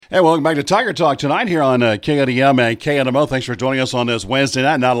Hey, welcome back to Tiger Talk tonight here on KNEM and KNMO. Thanks for joining us on this Wednesday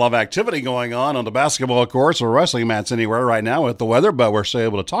night. Not a lot of activity going on the basketball courts or wrestling mats anywhere right now with the weather, but we're still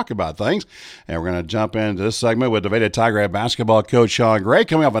able to talk about things. And we're going to jump into this segment with Nevada Tiger Head basketball coach Sean Gray,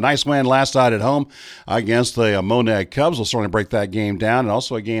 coming off a nice win last night at home against the Monad Cubs. We'll certainly break that game down, and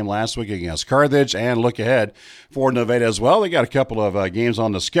also a game last week against Carthage, and look ahead for Nevada as well. They got a couple of games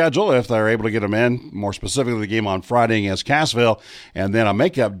on the schedule if they're able to get them in, more specifically the game on Friday against Cassville, and then a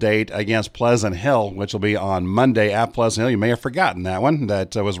makeup date against Pleasant Hill, which will be on Monday at Pleasant Hill. You may have forgotten that one.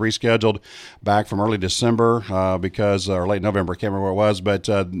 That was rescheduled back from early December or late November, I can't remember what it was,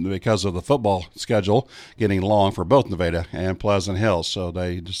 but because of the football schedule getting long for both Nevada and Pleasant Hill. So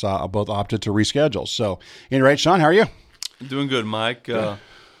they both opted to reschedule. So, at any rate, Sean, how are you? Doing good, Mike.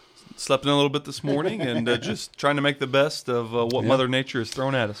 Slept in a little bit this morning and just trying to make the best of what Mother Nature has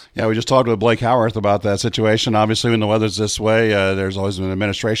thrown at us. Yeah, we just talked with Blake Howarth about that situation. Obviously, when the weather's this way, there's always an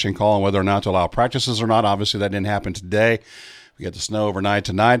administration call on whether or not to allow practices or not. Obviously, that didn't happen today. We get the snow overnight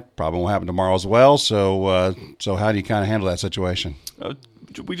tonight. Probably won't happen tomorrow as well. So how do you kind of handle that situation?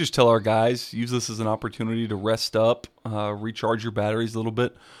 We just tell our guys, use this as an opportunity to rest up, recharge your batteries a little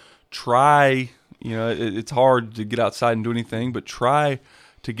bit. Try, it's hard to get outside and do anything, but try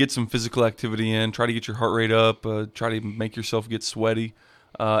to get some physical activity in, try to get your heart rate up, try to make yourself get sweaty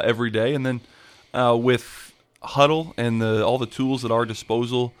every day. And then with Huddle and all the tools at our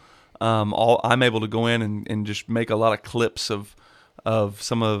disposal, I'm able to go in and just make a lot of clips of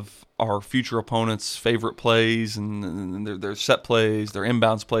some of our future opponents' favorite plays and their set plays, their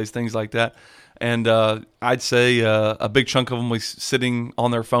inbounds plays, things like that. And I'd say a big chunk of them was sitting on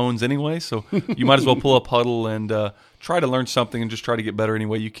their phones anyway, so you might as well pull up Huddle and try to learn something and just try to get better any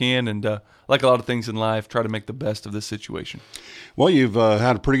way you can. And like a lot of things in life, try to make the best of this situation. Well, you've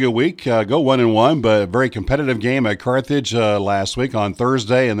had a pretty good week. Go 1-1, but a very competitive game at Carthage last week on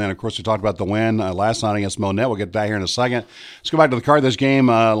Thursday. And then, of course, we talked about the win last night against Monad. We'll get that here in a second. Let's go back to the Carthage game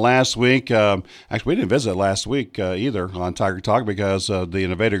last week. Actually, we didn't visit last week either on Tiger Talk because the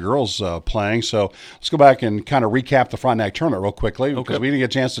Nevada girls playing. So let's go back and kind of recap the Frontenac tournament real quickly because we didn't get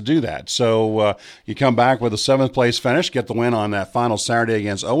a chance to do that. So you come back with a 7th-place finish, get the win on that final Saturday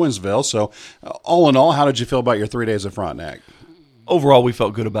against Owensville. So all in all, how did you feel about your 3 days at Frontenac? Overall, we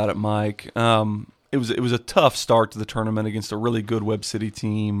felt good about it, Mike. It was a tough start to the tournament against a really good Webb City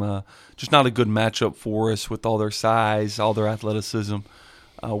team. Just not a good matchup for us with all their size, all their athleticism.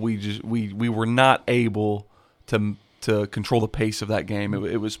 We were not able to control the pace of that game.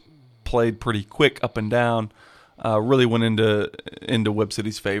 It was played pretty quick up and down. Really went into Webb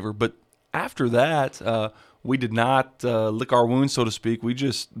City's favor. But after that, we did not lick our wounds, so to speak. We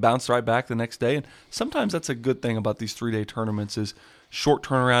just bounced right back the next day. And sometimes that's a good thing about these 3-day tournaments is short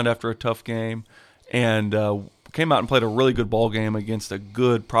turnaround after a tough game. And came out and played a really good ball game against a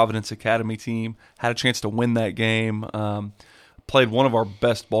good Providence Academy team. Had a chance to win that game. Played one of our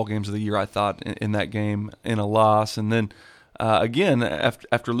best ball games of the year, I thought, in that game in a loss. And then, again,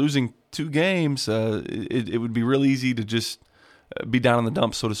 after losing 2 games, it would be real easy to just be down in the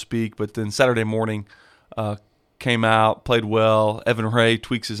dumps, so to speak. But then Saturday morning, came out, played well. Evan Ray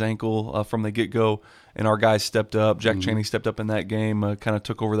tweaks his ankle from the get-go, and our guys stepped up. Jack Chaney stepped up in that game, kind of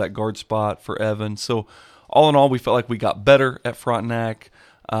took over that guard spot for Evan. So all in all, we felt like we got better at Frontenac.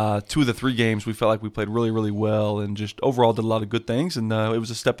 2 of the 3 games, we felt like we played really, really well and just overall did a lot of good things, and it was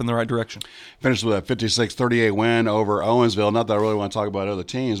a step in the right direction. Finished with a 56-38 win over Owensville. Not that I really want to talk about other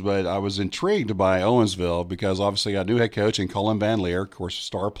teams, but I was intrigued by Owensville because obviously got a new head coach in Colin Van Leer, of course,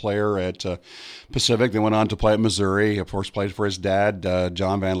 star player at Pacific. Then went on to play at Missouri. Of course, played for his dad,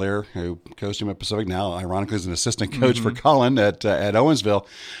 John Van Leer, who coached him at Pacific. Now, ironically, is an assistant coach for Colin at Owensville.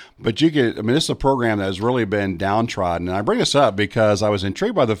 But this is a program that has really been downtrodden. And I bring this up because I was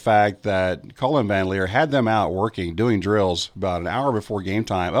intrigued by the fact that Colin Van Leer had them out working, doing drills about an hour before game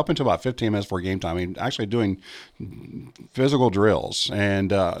time, up until about 15 minutes before game time. I mean, actually doing physical drills.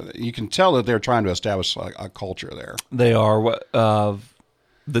 And you can tell that they're trying to establish a culture there. They are.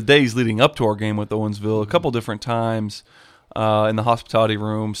 The days leading up to our game with Owensville, a couple different times in the hospitality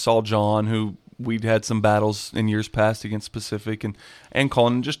room, saw John, who we'd had some battles in years past against Pacific, and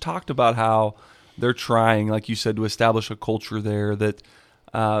Colin just talked about how they're trying, like you said, to establish a culture there that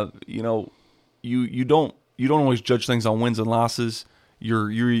you don't always judge things on wins and losses.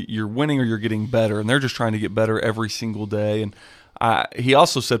 You're winning or you're getting better, and they're just trying to get better every single day. And he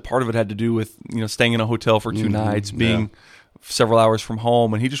also said part of it had to do with staying in a hotel for 2 nights, being several hours from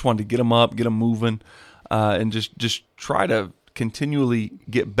home, and he just wanted to get them up, get them moving, and just try to continually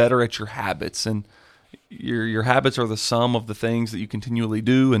get better at your habits. And your habits are the sum of the things that you continually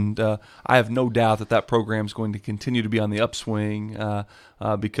do, and I have no doubt that program is going to continue to be on the upswing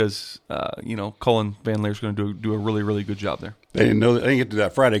because Cullen Van Leer is going to do a really, really good job there. They didn't get to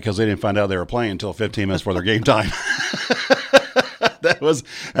that Friday because they didn't find out they were playing until 15 minutes before their game time. That was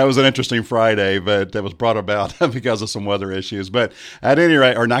an interesting Friday, but that was brought about because of some weather issues. But at any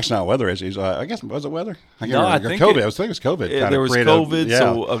rate, or not weather issues. I guess, was it weather? I think COVID. I was thinking it was COVID. There was COVID,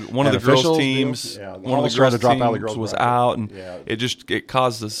 so one of the girls' teams, one of the girls' teams was out, and it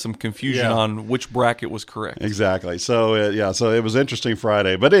caused us some confusion on which bracket was correct. Exactly. So so it was interesting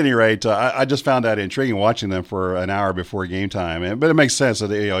Friday. But at any rate, I just found that intriguing watching them for an hour before game time. But it makes sense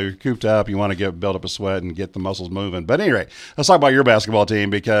that you're cooped up, you want to build up a sweat and get the muscles moving. But at any rate, let's talk about your basketball team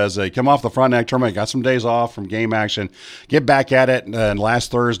because they come off the Frontenac tournament, got some days off from game action, get back at it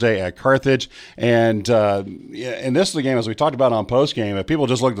last Thursday at Carthage. And this is the game, as we talked about on postgame, if people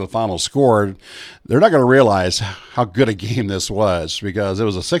just look at the final score, they're not going to realize how good a game this was because it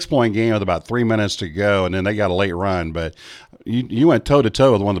was a 6-point game with about 3 minutes to go, and then they got a late run. But you went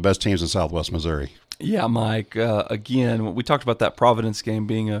toe-to-toe with one of the best teams in Southwest Missouri. Yeah, Mike. Again, we talked about that Providence game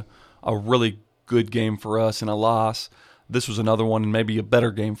being a really good game for us and a loss. This was another one and maybe a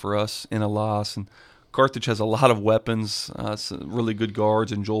better game for us in a loss. And Carthage has a lot of weapons, some really good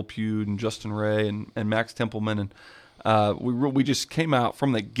guards, and Joel Pugh and Justin Ray and Max Templeman. And we just came out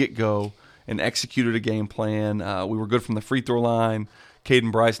from the get-go and executed a game plan. We were good from the free throw line.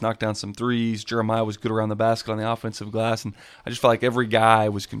 Caden Bryce knocked down some threes. Jeremiah was good around the basket on the offensive glass. And I just felt like every guy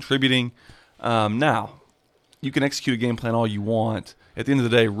was contributing. Now, you can execute a game plan all you want. At the end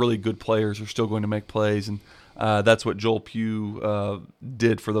of the day, really good players are still going to make plays, and that's what Joel Pugh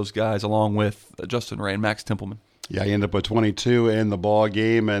did for those guys, along with Justin Ray and Max Templeman. Yeah, he ended up with 22 in the ball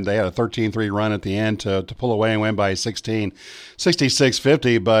game, and they had a 13-3 run at the end to pull away and win by 16,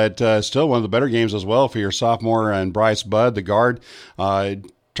 66-50, but still one of the better games as well for your sophomore and Bryce Budd, the guard, tried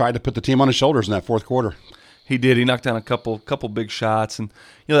to put the team on his shoulders in that fourth quarter. He did. He knocked down a couple big shots, and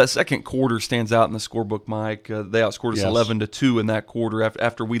that second quarter stands out in the scorebook, Mike. They outscored us 11-2 in that quarter.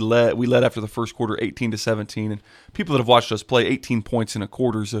 After we led after the first quarter 18-17, and people that have watched us play, 18 points in a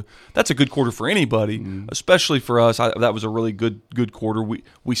quarter that's a good quarter for anybody, especially for us. That was a really good quarter.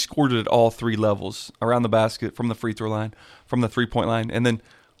 We scored it at all three levels, around the basket, from the free throw line, from the 3-point line, and then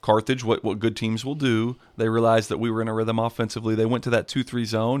Carthage. What good teams will do? They realized that we were in a rhythm offensively. They went to that 2-3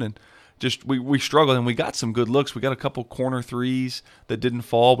 zone and. We struggled, and we got some good looks. We got a couple corner threes that didn't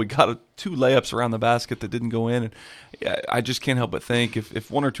fall. We got 2 layups around the basket that didn't go in. And I just can't help but think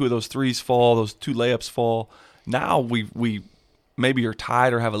if 1 or 2 of those threes fall, those 2 layups fall, now we maybe are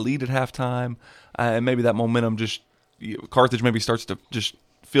tied or have a lead at halftime, and maybe that momentum Carthage maybe starts to just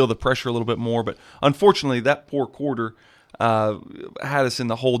feel the pressure a little bit more. But unfortunately, that poor quarter had us in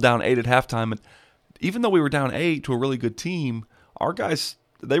the hole down 8 at halftime. And even though we were down 8 to a really good team, our guys,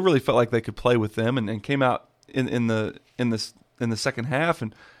 they really felt like they could play with them and came out in the second half.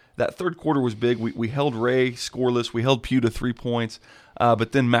 And that third quarter was big. We held Ray scoreless. We held Pugh to 3 points.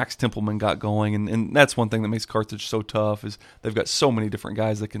 But then Max Templeman got going. And that's one thing that makes Carthage so tough is they've got so many different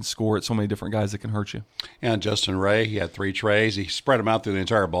guys that can score it, so many different guys that can hurt you. And Justin Ray, he had 3 trays. He spread them out through the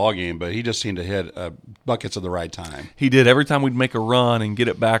entire ball game, but he just seemed to hit buckets at the right time. He did. Every time we'd make a run and get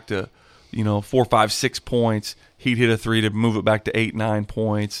it back to 4, 5, 6 points, he'd hit a 3 to move it back to 8, 9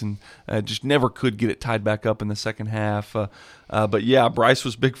 points, and just never could get it tied back up in the second half. But yeah, Bryce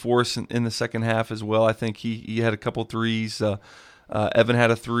was big for us in the second half as well. I think he had a couple threes. Evan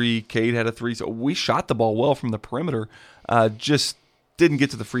had a 3. Cade had a 3. So we shot the ball well from the perimeter. Just didn't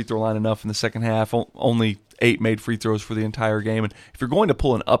get to the free throw line enough in the second half. Only 8 made free throws for the entire game. And if you're going to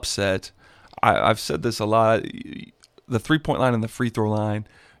pull an upset, I've said this a lot, the 3-point line and the free throw line,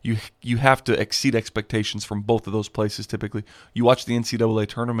 you have to exceed expectations from both of those places typically. You watch the NCAA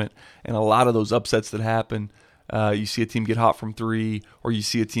tournament, and a lot of those upsets that happen, you see a team get hot from 3, or you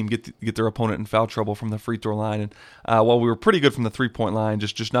see a team get their opponent in foul trouble from the free throw line. And while we were pretty good from the 3-point line,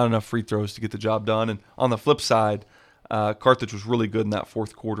 just not enough free throws to get the job done. And on the flip side, Carthage was really good in that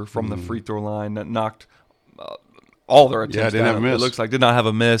fourth quarter from the free throw line. That knocked all their attempts down. It looks like did not have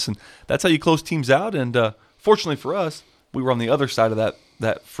a miss, and that's how you close teams out. And fortunately for us, we were on the other side of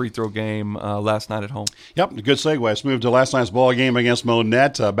that free throw game last night at home. Yep, good segue. Let's move to last night's ball game against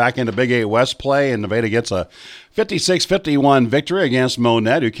Monette. Back into Big 8 West play, and Nevada gets a 56-51 victory against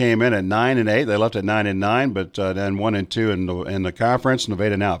Monette, who came in at 9-8. They left at 9-9, but then 1-2 in the conference.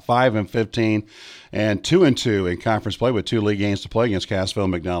 Nevada now at 5-15 and 2-2 in conference play with 2 league games to play against Cassville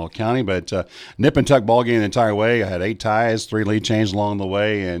and McDonald County. But nip and tuck ball game the entire way. I had 8 ties, 3 lead changes along the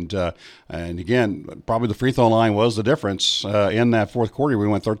way, and again, probably the free throw line was the difference in that fourth quarter. quarter,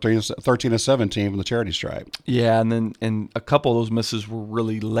 we went 13-17 from the charity stripe. Yeah, and a couple of those misses were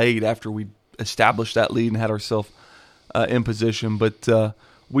really late after we established that lead and had ourselves in position. But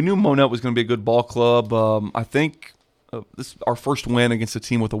we knew Monette was going to be a good ball club. I think this is our first win against a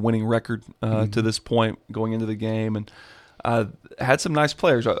team with a winning record to this point going into the game, and had some nice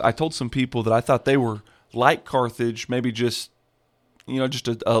players. I told some people that I thought they were like Carthage, maybe just a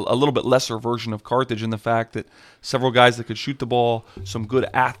little bit lesser version of Carthage in the fact that several guys that could shoot the ball, some good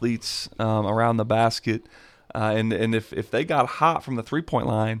athletes around the basket, and if they got hot from the 3-point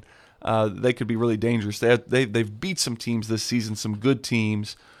line, they could be really dangerous. They've beat some teams this season, some good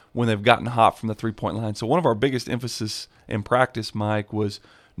teams, when they've gotten hot from the 3-point line. So one of our biggest emphasis in practice, Mike, was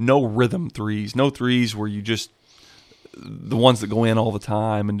no rhythm threes, no threes where you just the ones that go in all the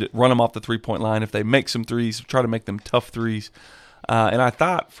time and run them off the 3-point line. If they make some threes, try to make them tough threes. And I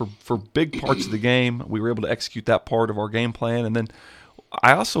thought for big parts of the game, we were able to execute that part of our game plan. And then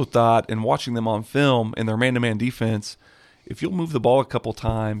I also thought, in watching them on film in their man-to-man defense, if you'll move the ball a couple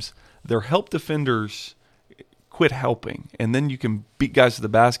times, their help defenders quit helping, and then you can beat guys to the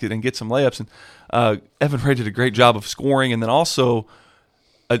basket and get some layups. And Evan Ray did a great job of scoring, and then also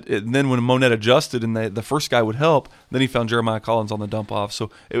and then when Monette adjusted and the first guy would help, then he found Jeremiah Collins on the dump off.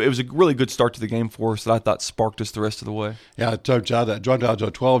 So it was a really good start to the game for us that I thought sparked us the rest of the way. Yeah, it jumped out to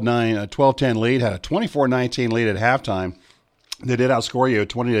a 12-10 lead, had a 24-19 lead at halftime. They did outscore you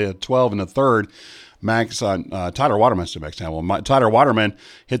 20-12 in the third. Tyler Waterman stood next time. Well, Tyler Waterman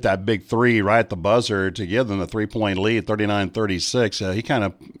hit that big three right at the buzzer to give them the 3-point lead, 39-36. He kind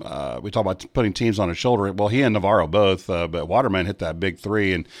of, we talk about putting teams on his shoulder. Well, he and Navarro both, but Waterman hit that big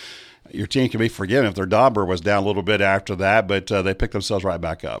three, and your team can be forgiven if their dauber was down a little bit after that, but they picked themselves right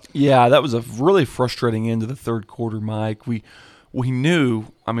back up. Yeah, that was a really frustrating end to the third quarter, Mike. We knew,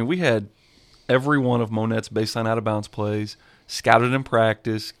 we had every one of Monette's baseline out-of-bounds plays scouted in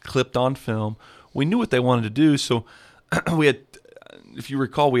practice, clipped on film. We knew what they wanted to do, so we had, if you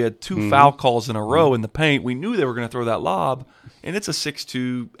recall, we had two foul calls in a row in the paint. We knew they were going to throw that lob, and it's a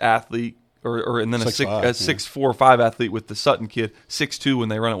 6'2" athlete, and then a 6'4" or 5 athlete with the Sutton kid, 6'2" when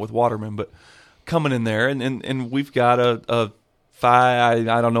they run it with Waterman, but coming in there, and we've got a 5.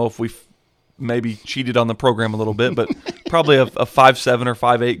 I don't know if we've maybe cheated on the program a little bit, but probably a 5'7" or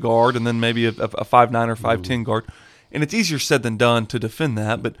 5'8" guard, and then maybe a 5'9" or 5'10" guard, and it's easier said than done to defend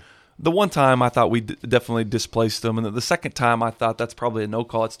that, but the one time I thought we definitely displaced them, and the second time I thought that's probably a no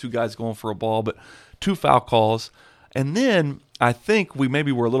call. It's two guys going for a ball, but 2 foul calls. And then I think we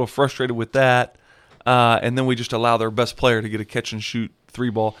maybe were a little frustrated with that, and then we just allowed their best player to get a catch-and-shoot 3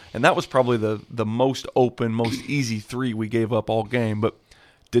 ball. And that was probably the most open, most easy 3 we gave up all game, but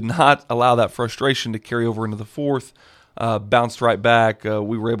did not allow that frustration to carry over into the fourth. Bounced right back.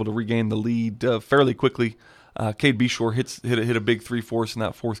 We were able to regain the lead fairly quickly. Cade Beshore hit a big 3 for us in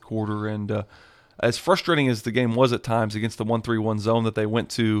that fourth quarter, and as frustrating as the game was at times against the 1-3-1 zone that they went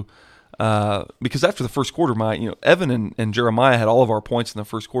to, because after the first quarter, Evan and Jeremiah had all of our points in the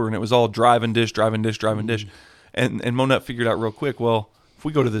first quarter, and it was all drive and dish, and Monette figured out real quick, well, if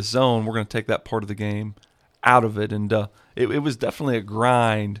we go to this zone, we're going to take that part of the game out of it, and it was definitely a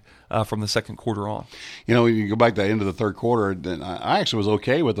grind from the second quarter on. You go back to the end of the third quarter, and I actually was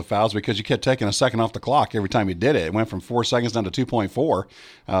okay with the fouls because you kept taking a second off the clock every time you did it. It went from 4 seconds down to 2.4,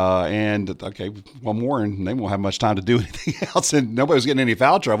 and okay, one more, and they won't have much time to do anything else, and nobody was getting any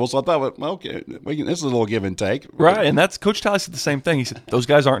foul trouble, so I thought, well, okay, this is a little give and take. Right, and that's Coach Talley said the same thing. He said, those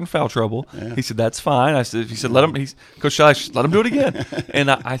guys aren't in foul trouble. Yeah. He said, that's fine. He said, Coach Talley, let them do it again.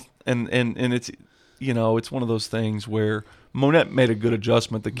 And it's, it's one of those things where Monette made a good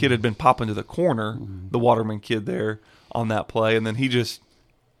adjustment. The kid had been popping to the corner, the Waterman kid there on that play, and then he just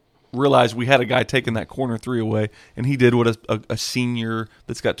realized we had a guy taking that corner 3 away, and he did what a senior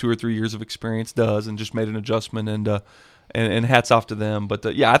that's got 2 or 3 years of experience does, and just made an adjustment, and hats off to them. But,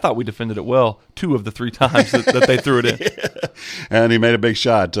 I thought we defended it well 2 of the 3 times that they threw it in. Yeah. And he made a big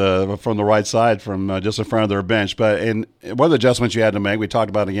shot from the right side from just in front of their bench. And one of the adjustments you had to make, we talked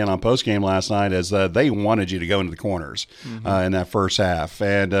about it again on postgame last night, is they wanted you to go into the corners in that first half,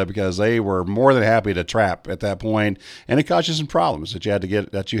 and because they were more than happy to trap at that point, and it caused you some problems that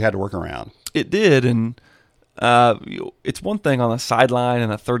you had to work around. It did, and it's one thing on a sideline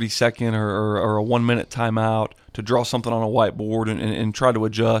in a 30-second or a 1-minute timeout to draw something on a whiteboard and try to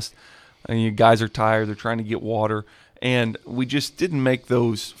adjust. And you guys are tired, they're trying to get water. And we just didn't make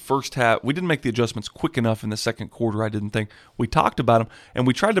those first half. We didn't make the adjustments quick enough in the second quarter, I didn't think. We talked about them, and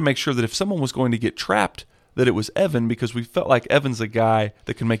we tried to make sure that if someone was going to get trapped, that it was Evan, because we felt like Evan's a guy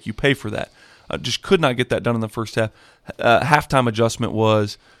that can make you pay for that. Just could not get that done in the first half. Halftime adjustment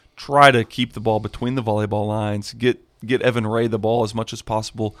was try to keep the ball between the volleyball lines, get get Evan Ray the ball as much as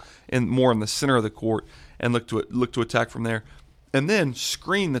possible and more in the center of the court and look to attack from there. And then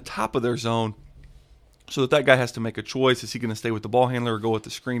screen the top of their zone so that guy has to make a choice. Is he going to stay with the ball handler or go with the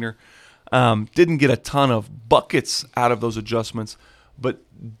screener? Didn't get a ton of buckets out of those adjustments, but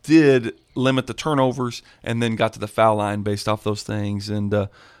did limit the turnovers and then got to the foul line based off those things. And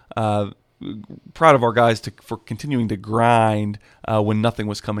proud of our guys for continuing to grind when nothing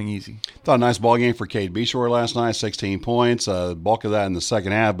was coming easy. Thought a nice ball game for Cade Beshore last night, 16 points, bulk of that in the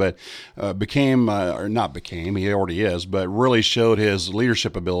second half, but he already is, but really showed his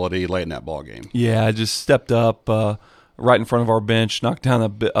leadership ability late in that ball game. Yeah, just stepped up right in front of our bench, knocked down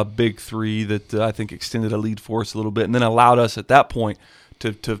a big three that I think extended a lead for us a little bit, and then allowed us at that point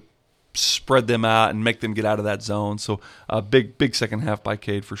to spread them out and make them get out of that zone. So a big second half by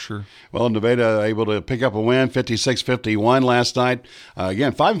Cade for sure. Well, Nevada able to pick up a win, 56-51 last night.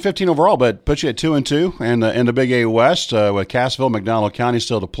 Again, 5-15 overall, but puts you at 2-2 in the Big A West with Cassville, McDonald County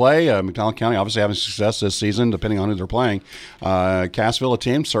still to play. McDonald County obviously having success this season, depending on who they're playing. Cassville, a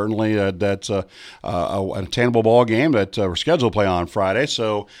team certainly that's a attainable ball game that we're scheduled to play on Friday.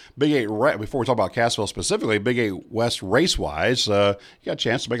 So Big A, before we talk about Cassville specifically, Big A West race-wise, you got a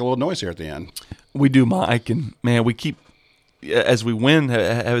chance to make a little noise here at the end. We do, Mike, and man, we keep as we've won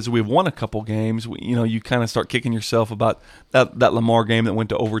a couple games. You kind of start kicking yourself about that Lamar game that went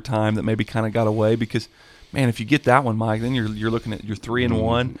to overtime that maybe kind of got away because, man, if you get that one, Mike, then you're looking at your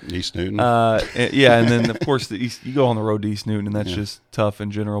 3-1. East Newton, and then of course you go on the road to East Newton, and that's just tough in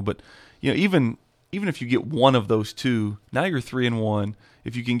general. But even if you get one of those two, now you're 3-1.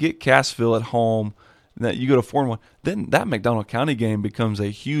 If you can get Cassville at home, that you go to 4-1, then that McDonald County game becomes a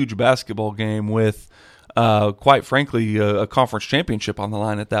huge basketball game with, quite frankly, a conference championship on the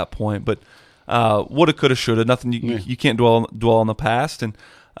line at that point. But woulda, coulda, shoulda, nothing. You can't dwell on the past, and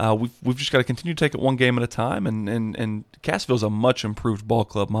we've just got to continue to take it one game at a time. And Cassville's a much improved ball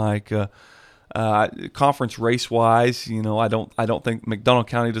club, Mike. Conference race wise, I don't think McDonald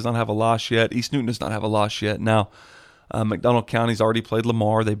County does not have a loss yet. East Newton does not have a loss yet. Now, McDonald County's already played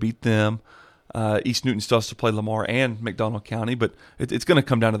Lamar; they beat them. East Newton still has to play Lamar and McDonald County, but it's going to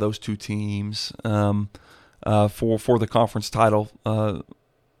come down to those two teams for the conference title,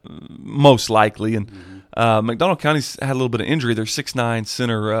 most likely. And McDonald County's had a little bit of injury. Their 6'9"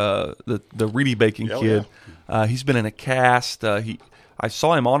 center, the Reedy Bacon kid, he's been in a cast. I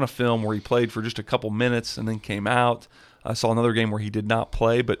saw him on a film where he played for just a couple minutes and then came out. I saw another game where he did not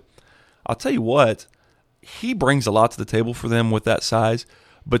play, but I'll tell you what, he brings a lot to the table for them with that size.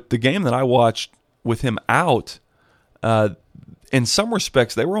 But the game that I watched with him out, in some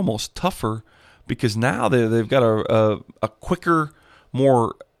respects, they were almost tougher because now they've got a quicker,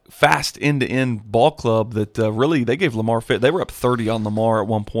 more fast end-to-end ball club that really they gave Lamar fit. They were up 30 on Lamar at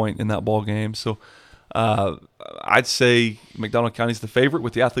one point in that ball game. So I'd say McDonald County's the favorite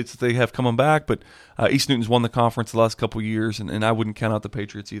with the athletes that they have coming back, but East Newton's won the conference the last couple of years, and I wouldn't count out the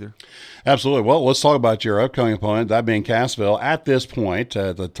Patriots either. Absolutely. Well, let's talk about your upcoming opponent, that being Cassville. At this point,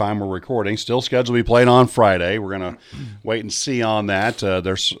 at the time we're recording, still scheduled to be played on Friday. We're going to wait and see on that.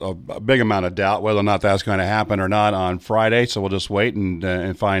 There's a big amount of doubt whether or not that's going to happen or not on Friday, so we'll just wait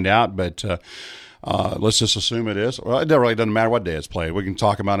and find out. But let's just assume it is. Well, it really doesn't matter what day it's played. We can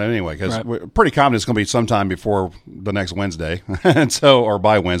talk about it anyway because we're pretty confident it's going to be sometime before the next Wednesday, and so or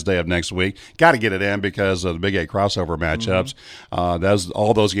by Wednesday of next week. Got to get it in because of the Big 8 crossover matchups.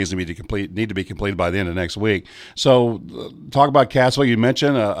 All those games need to be completed by the end of next week. So, talk about Cassville. You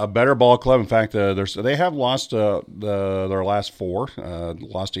mentioned a better ball club. In fact, they have lost their last four.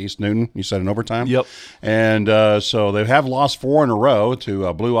 Lost to East Newton. You said in overtime. Yep. And so they have lost 4 in a row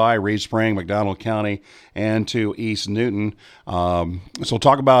to Blue Eye, Reed Spring, McDonald County, and to East Newton. So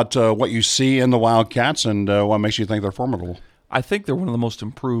talk about what you see in the Wildcats and what makes you think they're formidable. I think they're one of the most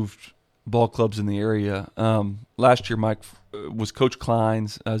improved ball clubs in the area. Last year, Mike, was Coach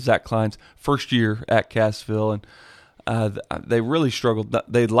Klein's, Zach Klein's first year at Cassville, and they really struggled.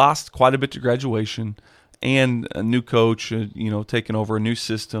 They lost quite a bit to graduation and a new coach, taking over a new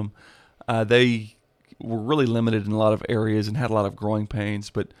system. They were really limited in a lot of areas and had a lot of growing pains,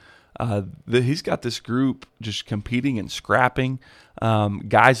 but he's got this group just competing and scrapping.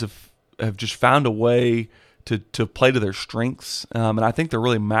 Guys have just found a way to play to their strengths, and I think they're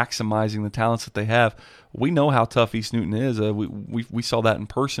really maximizing the talents that they have. We know how tough East Newton is. We saw that in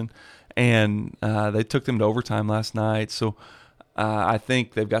person, and they took them to overtime last night. So I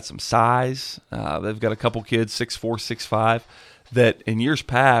think they've got some size. They've got a couple kids, 6'4", 6'5", that in years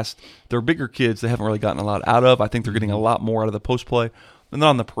past, they're bigger kids they haven't really gotten a lot out of. I think they're getting a lot more out of the post play. And then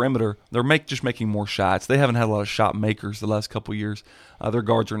on the perimeter, they're just making more shots. They haven't had a lot of shot makers the last couple of years. Their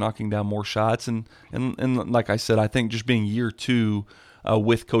guards are knocking down more shots. And like I said, I think just being year 2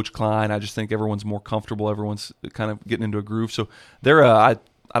 with Coach Klein, I just think everyone's more comfortable. Everyone's kind of getting into a groove. So they're I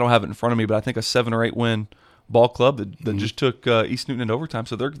don't have it in front of me, but I think a 7 or 8 win ball club that just took East Newton into overtime.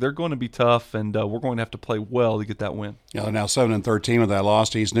 So they're going to be tough, and we're going to have to play well to get that win. Yeah, they're now 7-13 with that loss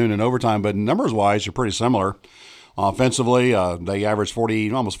to East Newton in overtime, but numbers-wise, you're pretty similar. Offensively, they average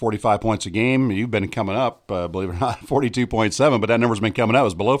almost 45 points a game. You've been coming up, believe it or not, 42.7, but that number's been coming up. It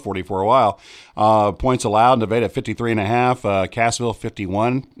was below 40 for a while. Points allowed, Nevada 53.5, Cassville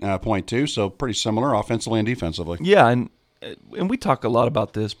 51.2, so pretty similar offensively and defensively. Yeah, and we talk a lot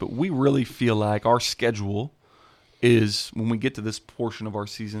about this, but we really feel like our schedule is, when we get to this portion of our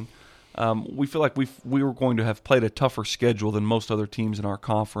season, we feel like we were going to have played a tougher schedule than most other teams in our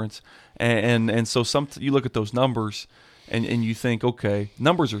conference, and so you look at those numbers, and you think, okay,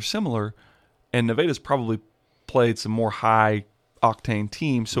 numbers are similar, and Nevada's probably played some more high octane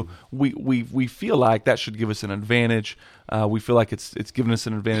teams, so we feel like that should give us an advantage. We feel like it's given us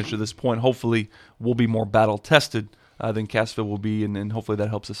an advantage to this point. Hopefully, we'll be more battle tested than Cassville will be, and hopefully that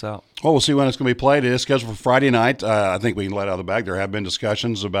helps us out. Well, we'll see when it's going to be played. It is scheduled for Friday night. I think we can let out of the bag. There have been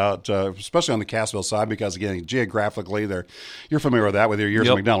discussions about, especially on the Cassville side, because, again, geographically, you're familiar with that with your years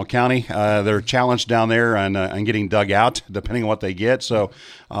in McDonald County. They're challenged down there and getting dug out, depending on what they get. So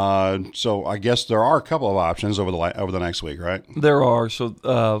I guess there are a couple of options over the next week, right? There are.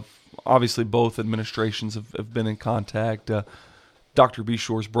 So, obviously, both administrations have been in contact. Dr.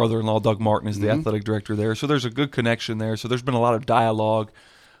 Beshore's brother-in-law, Doug Martin, is the athletic director there. So there's a good connection there. So there's been a lot of dialogue.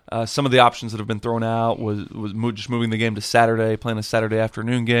 Some of the options that have been thrown out was just moving the game to Saturday, playing a Saturday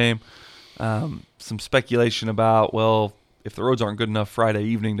afternoon game. Some speculation about, well, if the roads aren't good enough Friday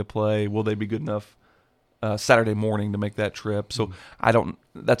evening to play, will they be good enough Saturday morning to make that trip? So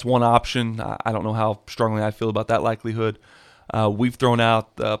that's one option. I don't know how strongly I feel about that likelihood. We've thrown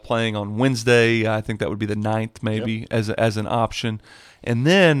out playing on Wednesday. I think that would be the 9th maybe as an option. And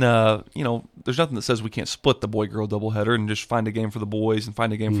then, there's nothing that says we can't split the boy-girl doubleheader and just find a game for the boys and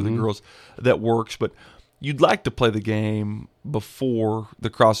find a game for the girls that works. But you'd like to play the game before the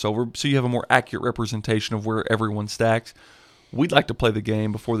crossover so you have a more accurate representation of where everyone stacks. We'd like to play the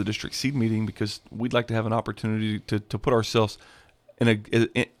game before the district seed meeting because we'd like to have an opportunity to put ourselves in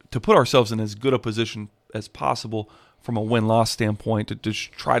as good a position as possible from a win-loss standpoint to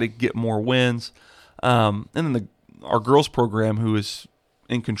just try to get more wins. And then our girls program, who is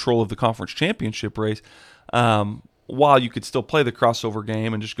in control of the conference championship race, while you could still play the crossover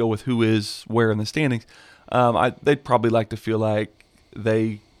game and just go with who is where in the standings, they'd probably like to feel like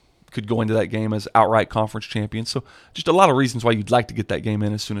they could go into that game as outright conference champions. So just a lot of reasons why you'd like to get that game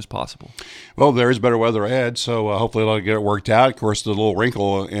in as soon as possible. Well, there is better weather ahead, so hopefully they'll get it worked out. Of course, the little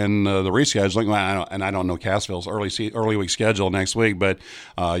wrinkle in the rescheduling, and I don't know Cassville's early week schedule next week, but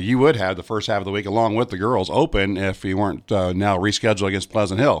you would have the first half of the week along with the girls open if you weren't now rescheduled against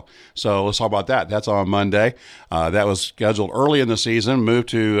Pleasant Hill. So let's talk about that. That's on Monday. That was scheduled early in the season, moved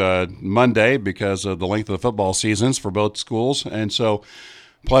to Monday because of the length of the football seasons for both schools, and so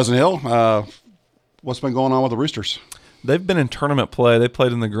Pleasant Hill, what's been going on with the Roosters? They've been in tournament play. They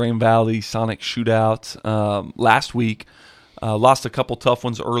played in the Green Valley Sonic Shootout last week. Lost a couple tough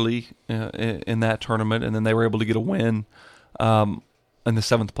ones early in that tournament, and then they were able to get a win in the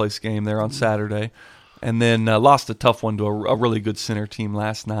 7th place game there on Saturday. And then lost a tough one to a really good center team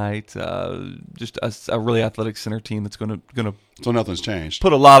last night. Just a really athletic center team that's going to. So nothing's changed.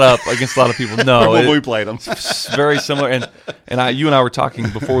 Put a lot up against a lot of people. No, we played them. Very similar. And you and I were talking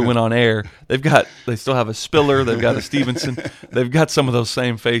before we went on air. They still have a Spiller. They've got a Stevenson. They've got some of those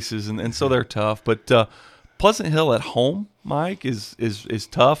same faces, and so they're tough. But Pleasant Hill at home, Mike, is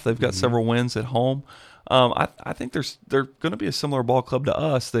tough. They've got several wins at home. I think they're going to be a similar ball club to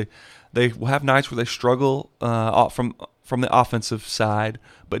us. They will have nights where they struggle from the offensive side,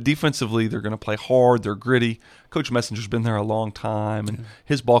 but defensively they're going to play hard. They're gritty. Coach Messenger's been there a long time, and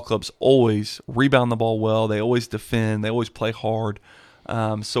his ball clubs always rebound the ball well. They always defend. They always play hard.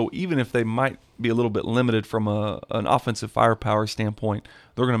 So even if they might be a little bit limited from an offensive firepower standpoint,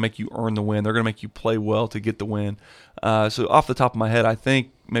 they're going to make you earn the win. They're going to make you play well to get the win. So off the top of my head, I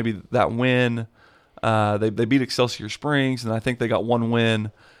think maybe that win, they beat Excelsior Springs, and I think they got one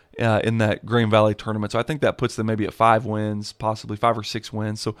win in that Green Valley tournament. So I think that puts them maybe at 5 wins, possibly 5 or 6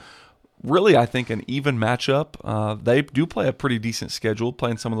 wins. So really, I think an even matchup. They do play a pretty decent schedule,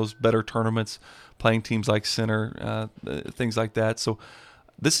 playing some of those better tournaments, playing teams like Center, things like that. So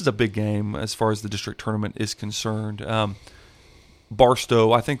this is a big game as far as the district tournament is concerned.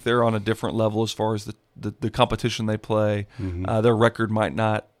 Barstow, I think they're on a different level as far as the competition they play. Their record might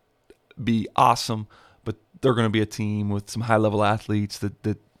not be awesome, but they're going to be a team with some high-level athletes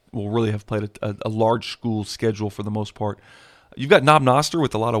that will really have played a large school schedule for the most part. You've got Knob Noster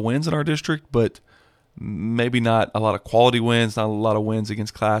with a lot of wins in our district, but maybe not a lot of quality wins, not a lot of wins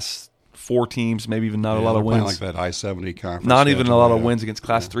against Class 4 teams, maybe even not a lot of wins. Like that I-70 conference. Not even a lot of wins against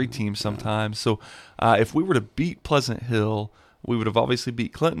Class 3 teams sometimes. So if we were to beat Pleasant Hill, we would have obviously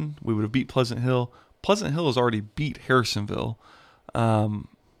beat Clinton. We would have beat Pleasant Hill. Pleasant Hill has already beat Harrisonville.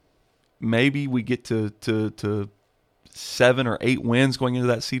 Maybe we get to 7 or 8 wins going into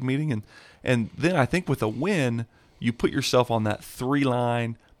that seed meeting. And then I think with a win, you put yourself on that 3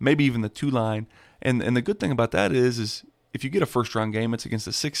 line, maybe even the 2 line. And the good thing about that is if you get a first-round game, it's against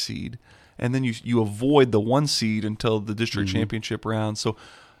a 6 seed, and then you avoid the 1 seed until the district championship round. So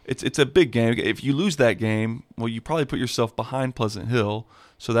it's a big game. If you lose that game, well, you probably put yourself behind Pleasant Hill,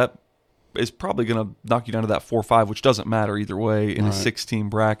 so that is probably going to knock you down to that 4-5, which doesn't matter either way in a 6-team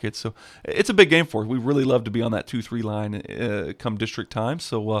bracket. So it's a big game for us. We really love to be on that 2-3 line come district time.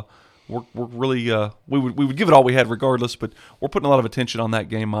 So we're really we would give it all we had regardless, but we're putting a lot of attention on that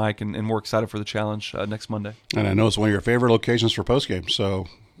game, Mike, and we're excited for the challenge next Monday. And I know it's one of your favorite locations for postgame, so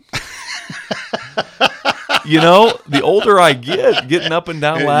the older I get, getting up and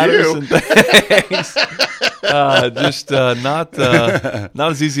down ladders and things, just not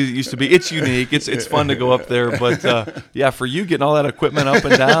as easy as it used to be. It's unique. It's fun to go up there, but for you getting all that equipment up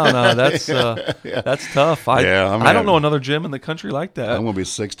and down, that's tough. I don't know another gym in the country like that. I'm going to be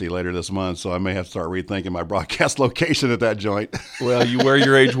 60 later this month, so I may have to start rethinking my broadcast location at that joint. Well, you wear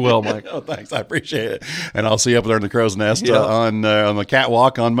your age well, Mike. Oh, thanks. I appreciate it. And I'll see you up there in the Crow's Nest on the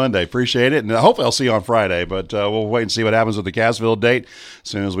catwalk on Monday. Appreciate it. And hopefully I'll see you on Friday, but we'll wait and see what happens with the Cassville date. As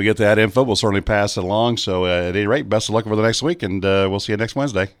soon as we get that info, we'll certainly pass it along. So at any rate, best of luck for the next week, and we'll see you next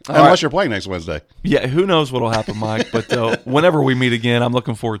Wednesday. Unless you're playing next Wednesday. Yeah, who knows what will happen, Mike. But whenever we meet again, I'm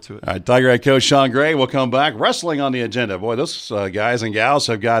looking forward to it. All right, Tiger head coach Sean Gray will come back. Wrestling on the agenda. Boy, those guys and gals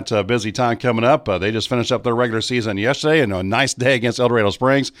have got a busy time coming up. They just finished up their regular season yesterday, and a nice day against El Dorado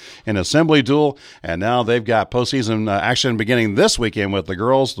Springs in assembly duel. And now they've got postseason action beginning this weekend with the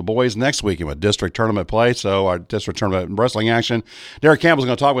girls, the boys next weekend with district tournament play. So our district tournament wrestling action. Derek Campbell's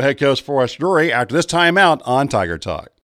going to talk with head coach Forrest Drury after this timeout on Tiger Talk.